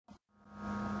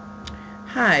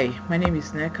Hi, my name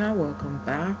is Neka. Welcome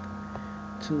back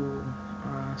to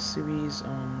our series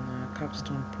on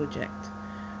Capstone project.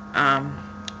 Um,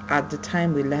 at the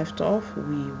time we left off,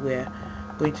 we were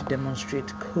going to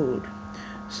demonstrate code.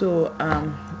 So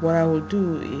what I will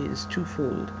do is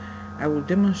twofold. I will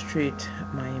demonstrate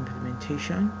my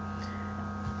implementation,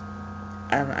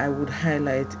 and I would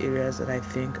highlight areas that I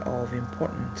think are of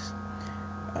importance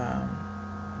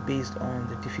based on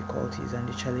the difficulties and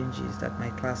the challenges that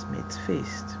my classmates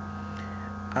faced.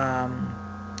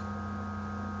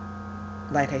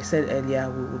 Like I said earlier,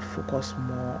 we would focus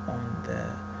more on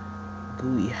the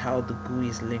GUI, how the GUI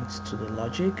is linked to the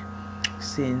logic,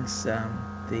 since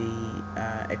the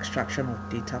extraction of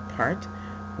data part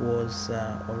was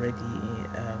already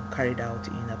carried out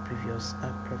in a previous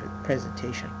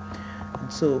presentation.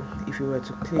 And so if you were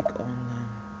to click on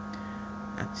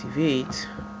activate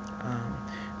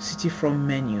city from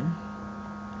menu,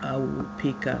 I will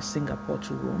pick Singapore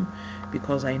to Rome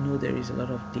because I know there is a lot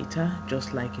of data,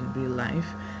 just like in real life.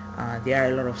 There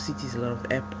are a lot of cities, a lot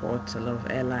of airports, a lot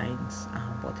of airlines,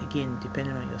 but again,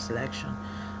 depending on your selection,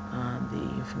 the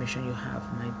information you have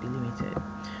might be limited.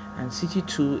 And city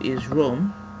 2 is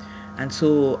Rome, and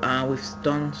so we've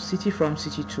done city from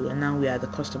city 2, and now we are at the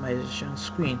customization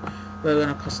screen where we're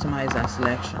going to customize our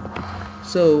selection.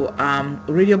 So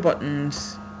radio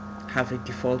buttons have a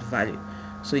default value,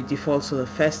 so it defaults to the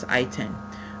first item.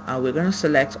 We're going to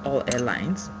select all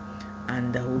airlines,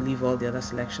 and we'll leave all the other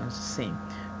selections the same.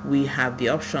 We have the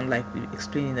option, like we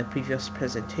explained in the previous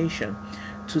presentation,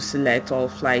 to select all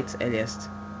flights, earliest,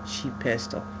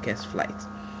 cheapest, or quickest flight.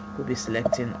 We'll be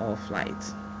selecting all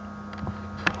flights.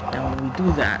 And when we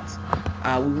do that,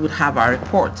 we would have our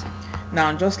report.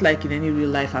 Now, just like in any real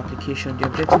life application, the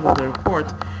objective of the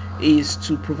report is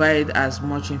to provide as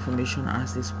much information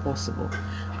as is possible.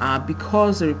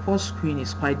 Because the report screen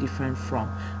is quite different from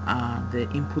the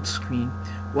input screen,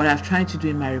 what I've tried to do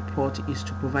in my report is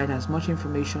to provide as much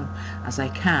information as I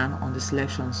can on the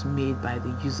selections made by the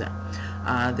user.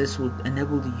 This would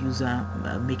enable the user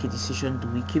make a decision: do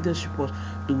we keep this report,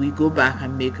 do we go back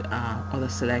and make other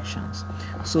selections?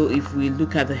 So if we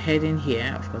look at the heading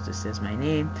here, of course it says my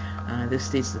name, this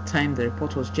states the time the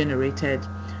report was generated.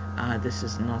 This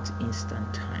is not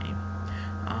instant time.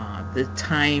 The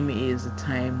time is the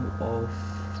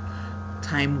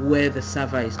time where the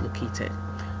server is located.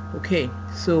 Okay,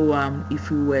 so if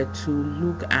we were to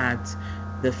look at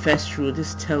the first row,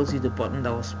 this tells you the button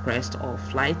that was pressed, or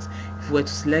flight. If we were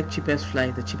to select cheapest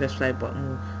flight, the cheapest flight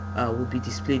button will be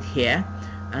displayed here.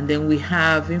 And then we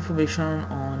have information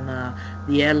on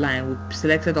the airline. We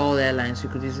selected all airlines. You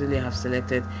could easily have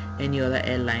selected any other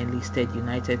airline listed: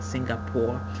 United,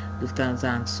 Singapore,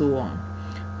 Lufthansa, and so on.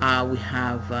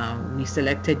 We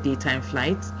selected daytime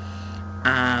flights.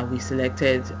 We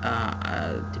selected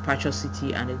a departure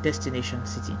city and a destination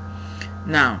city.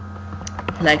 Now,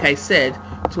 like I said,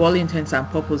 to all intents and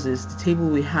purposes, the table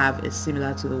we have is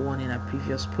similar to the one in a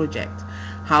previous project.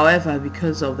 However,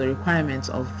 because of the requirements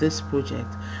of this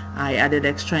project, I added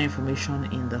extra information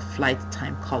in the flight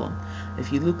time column.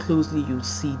 If you look closely, you'll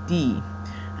see D,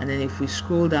 and then if we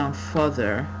scroll down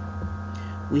further,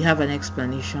 we have an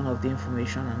explanation of the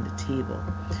information on the table.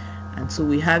 And so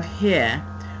we have here,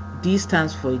 D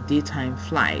stands for daytime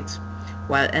flight,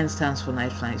 while N stands for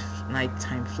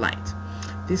nighttime flight.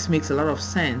 This makes a lot of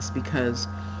sense because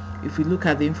if we look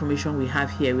at the information we have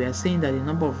here, we are saying that the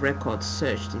number of records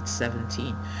searched is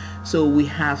 17. So we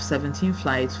have 17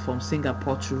 flights from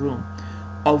Singapore to Rome,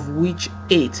 of which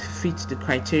 8 fit the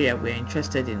criteria we're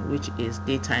interested in, which is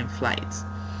daytime flights.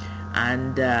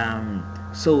 And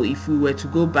so if we were to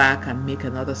go back and make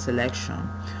another selection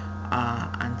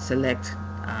and select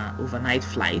overnight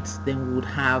flights, then we would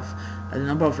have the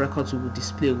number of records we would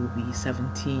display would be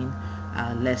 17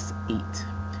 less 8.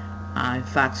 In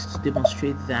fact, to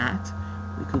demonstrate that,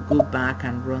 we could go back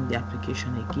and run the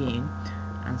application again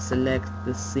and select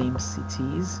the same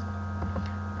cities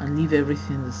and leave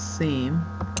everything the same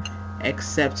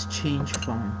except change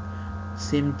from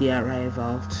same day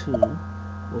arrival to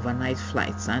overnight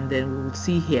flights. And then we would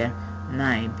see here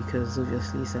 9, because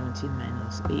obviously 17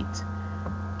 minus 8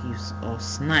 gives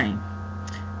us 9.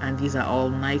 And these are all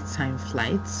nighttime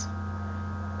flights.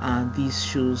 This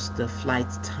shows the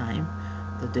flight time,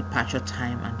 the departure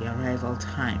time, and the arrival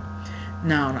time.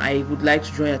 Now, I would like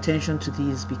to draw your attention to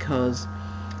these because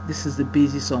this is the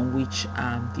basis on which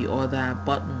the other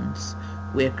buttons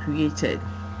were created.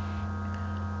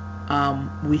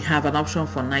 We have an option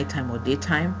for nighttime or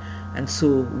daytime, and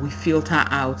so we filter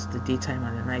out the daytime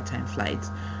and the nighttime flights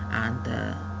and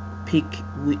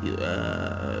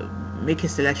make a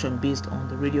selection based on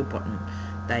the radio button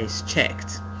that is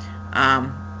checked.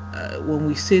 when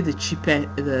we say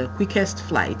the quickest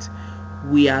flight,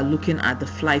 we are looking at the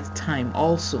flight time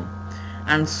also.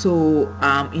 And so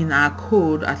in our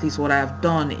code, at least what I've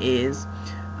done is,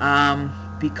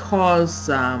 because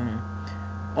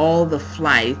all the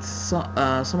flights,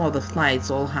 some of the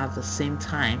flights all have the same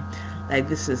time, like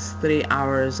this is 3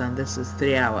 hours and this is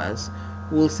 3 hours,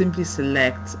 we'll simply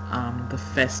select the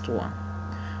first one.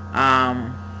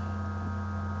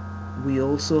 We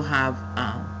also have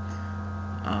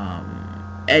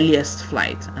earliest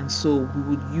flight, and so we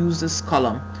would use this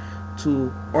column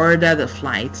to order the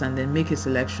flights and then make a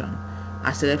selection.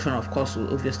 Our selection, of course,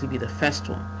 will obviously be the first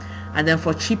one. And then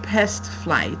for cheapest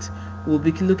flight, we'll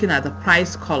be looking at the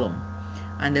price column,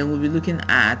 and then we'll be looking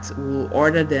at, we'll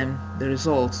order them, the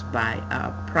results by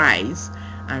price,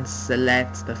 and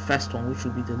select the first one, which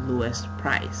will be the lowest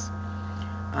price.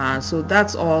 So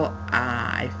that's all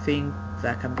I think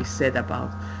that can be said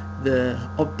about the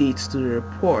updates to the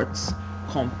reports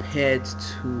compared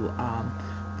to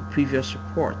the previous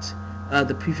report,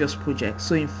 the previous project.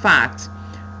 So in fact,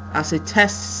 as a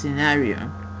test scenario,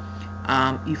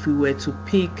 if we were to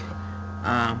pick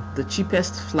the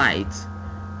cheapest flight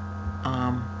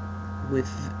with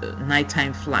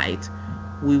nighttime flight,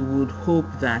 we would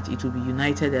hope that it will be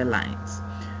United Airlines.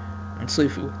 And so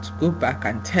if we were to go back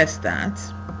and test that,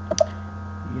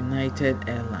 United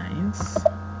Airlines,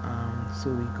 so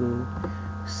we go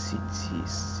city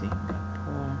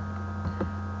Singapore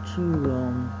to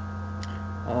Rome,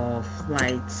 or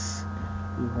flights,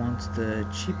 we want the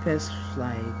cheapest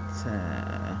flight,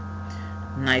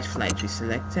 night flight we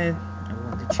selected, and we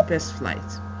want the cheapest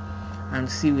flight, and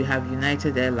see we have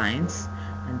United Airlines,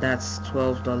 and that's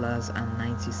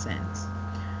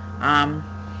 $12.90.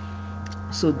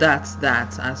 So that's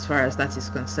that as far as that is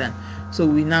concerned. So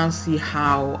we now see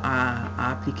how our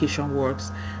application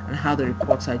works and how the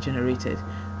reports are generated.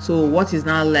 So what is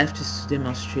now left is to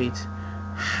demonstrate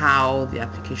how the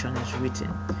application is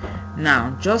written.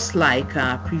 Now, just like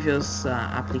our previous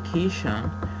application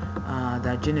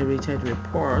that generated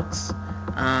reports,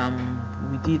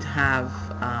 we did have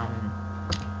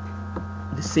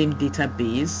the same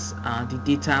database. The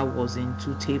data was in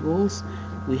two tables.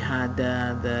 We had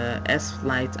the S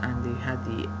flight and they had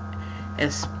the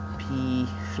SP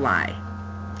fly,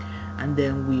 and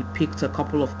then we picked a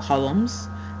couple of columns.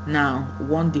 Now,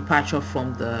 one departure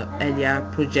from the earlier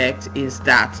project is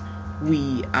that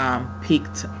we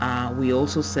we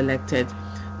also selected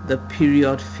the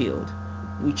period field,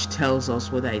 which tells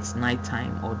us whether it's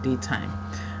nighttime or daytime.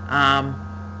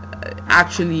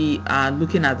 Actually,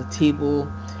 looking at the table,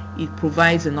 it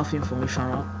provides enough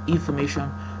information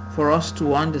for us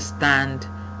to understand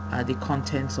the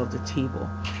contents of the table.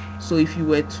 So if you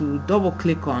were to double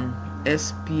click on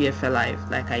SPFLI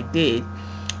like I did,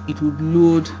 it would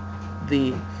load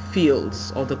the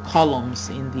fields or the columns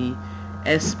in the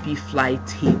SP flight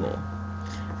table.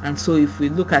 And so if we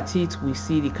look at it, we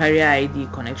see the carrier ID,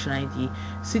 connection ID,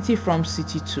 city from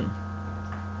city to.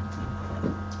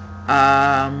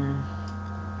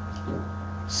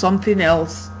 Something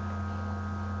else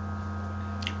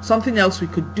we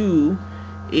could do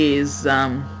is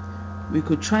we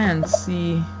could try and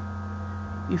see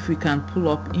if we can pull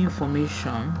up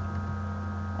information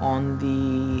on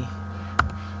the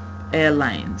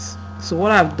airlines. So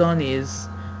what I've done is,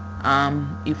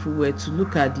 if we were to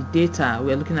look at the data,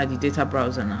 we're looking at the data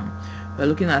browser now. We're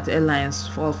looking at airlines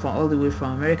from all the way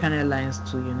from American Airlines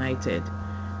to United,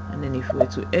 and then if we were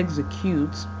to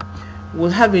execute,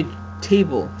 we'll have a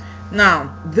table. Now,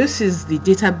 this is the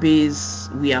database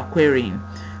we are querying.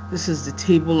 This is the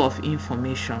table of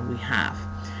information we have,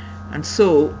 and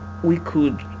so we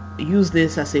could use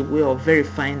this as a way of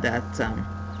verifying that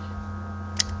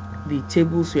the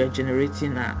tables we are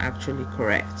generating are actually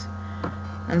correct.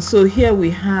 And so here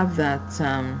we have that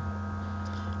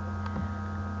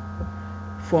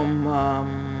from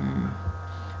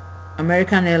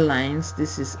American Airlines,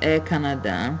 this is Air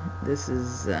Canada, this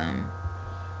is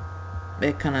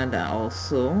Air Canada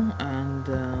also, and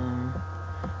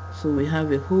so we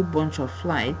have a whole bunch of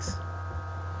flights,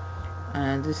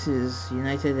 and this is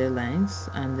United Airlines,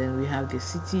 and then we have the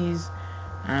cities,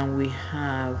 and we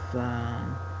have the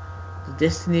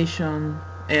destination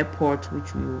airport,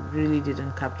 which we really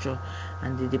didn't capture,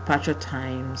 and the departure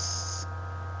times.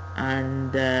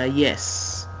 And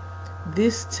yes,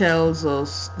 this gives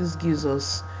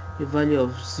us a value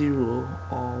of 0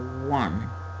 or 1,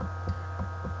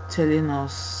 telling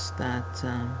us that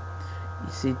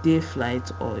it's a day flight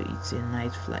or it's a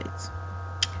night flight.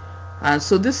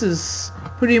 So this is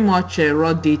pretty much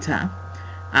raw data,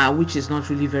 which is not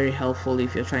really very helpful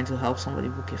if you're trying to help somebody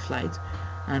book a flight,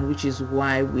 and which is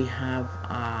why we have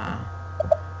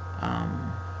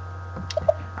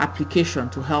application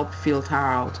to help filter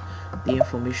out the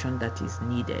information that is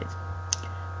needed.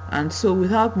 And so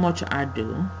without much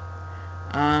ado,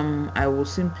 I will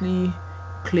simply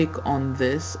click on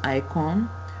this icon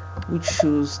which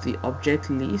shows the object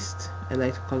list. I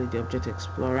like to call it the object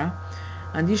explorer,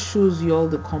 and this shows you all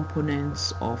the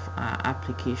components of our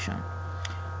application.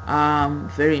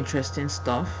 Very interesting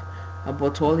stuff,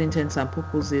 but to all intents and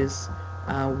purposes,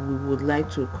 we would like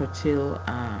to curtail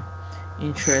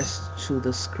interest to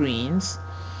the screens,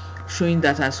 showing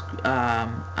that as our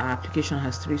application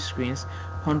has 3 screens,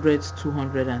 100,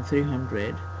 200 and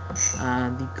 300.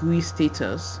 The GUI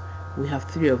status, we have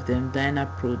 3 of them: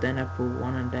 DynaPro, DynaPro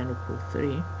 1 and DynaPro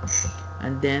 3.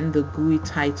 And then the GUI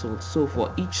titles. So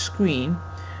for each screen,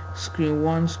 screen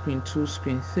 1, screen 2,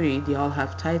 screen 3, they all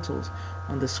have titles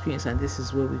on the screens, and this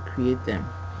is where we create them.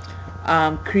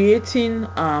 Creating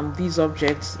these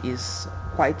objects is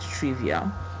quite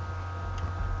trivial.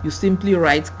 You simply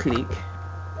right click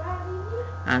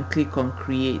and click on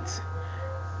create.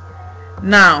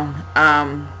 Now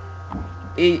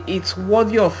it's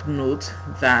worthy of note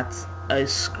that a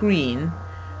screen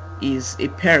is a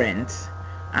parent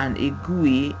and a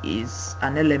GUI is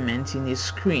an element in a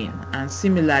screen, and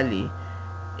similarly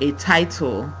a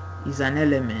title is an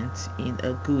element in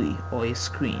a GUI or a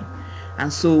screen.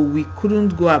 And so we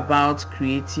couldn't go about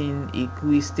creating a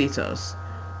GUI status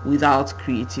without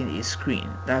creating a screen.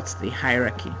 That's the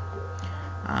hierarchy.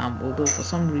 Although for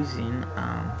some reason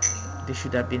they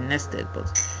should have been nested,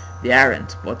 but they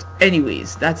aren't. But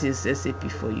anyways, that is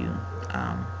SAP for you.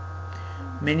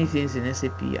 Many things in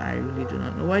SAP, I really do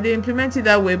not know why they implement it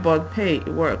that way, but hey, it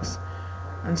works.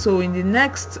 And so in the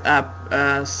next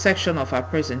section of our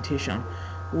presentation,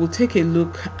 we'll take a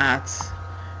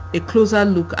closer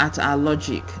look at our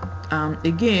logic.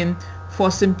 Again, for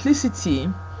simplicity,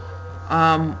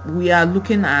 we are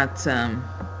looking at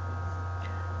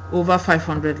over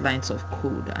 500 lines of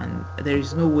code, and there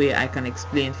is no way I can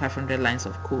explain 500 lines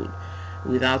of code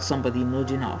without somebody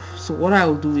nodding off. So what I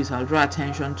will do is I'll draw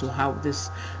attention to how this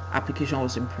application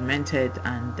was implemented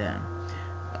and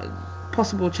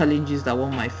possible challenges that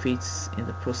one might face in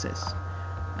the process.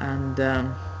 And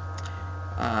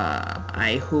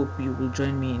I hope you will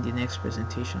join me in the next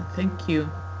presentation. Thank you.